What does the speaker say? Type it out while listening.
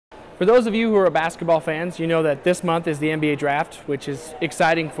For those of you who are basketball fans, you know that this month is the NBA draft, which is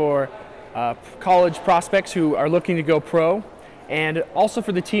exciting for college prospects who are looking to go pro, and also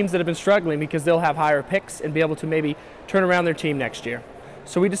for the teams that have been struggling because they'll have higher picks and be able to maybe turn around their team next year.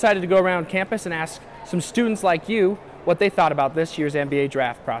 So we decided to go around campus and ask some students like you what they thought about this year's NBA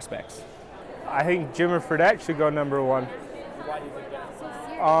draft prospects. I think Jimmer Fredette should go #1. Why do you think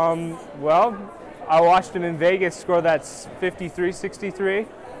that? Well, I watched him in Vegas score that 53-63.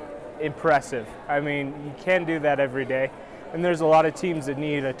 Impressive. I mean, you can't do that every day. And there's a lot of teams that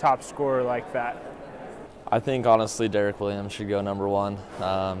need a top scorer like that. I think honestly Derek Williams should go #1.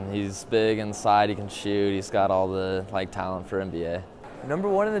 He's big inside, he can shoot, he's got all the talent for NBA.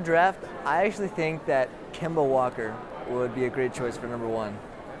 #1 in the draft, I actually think that Kemba Walker would be a great choice for #1.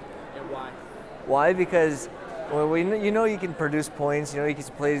 And why? Why? Because you know he can produce points, you know he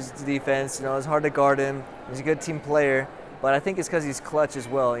plays defense, you know it's hard to guard him, he's a good team player, but I think it's because he's clutch as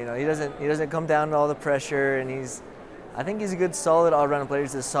well. You know, he doesn't come down to all the pressure, and I think he's a good, solid all-around player.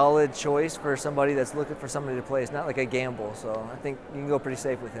 He's a solid choice for somebody that's looking for somebody to play. It's not like a gamble, so I think you can go pretty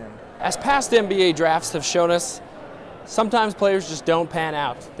safe with him. As past NBA drafts have shown us, sometimes players just don't pan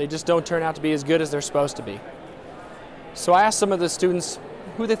out. They just don't turn out to be as good as they're supposed to be. So I asked some of the students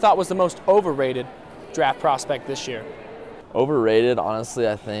who they thought was the most overrated draft prospect this year. Overrated, honestly,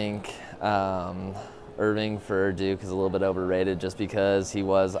 I think Irving for Duke is a little bit overrated just because he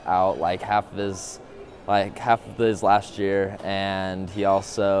was out half of his last year, and he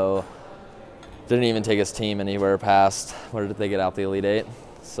also didn't even take his team anywhere past, where did they get out, the Elite Eight?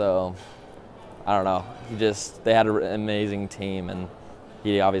 So I don't know, they had an amazing team and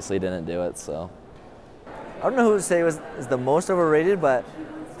he obviously didn't do it. So I don't know who to say is the most overrated, but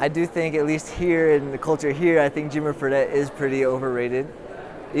I do think, at least here in the culture here, I think Jimmer Fredette is pretty overrated.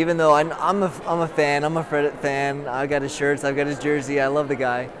 Even though I'm a fan, I'm a Fredette fan. I got his shirts, I've got his jersey, I love the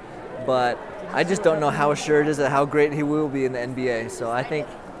guy, but I just don't know how assured is how great he will be in the NBA. So I think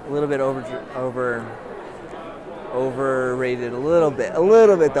a little bit overrated, a little bit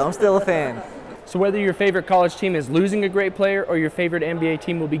though. I'm still a fan. So whether your favorite college team is losing a great player or your favorite NBA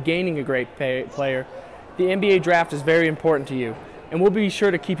team will be gaining a great player, the NBA draft is very important to you, and we'll be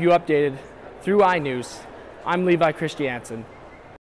sure to keep you updated through iNews. I'm Levi Christiansen.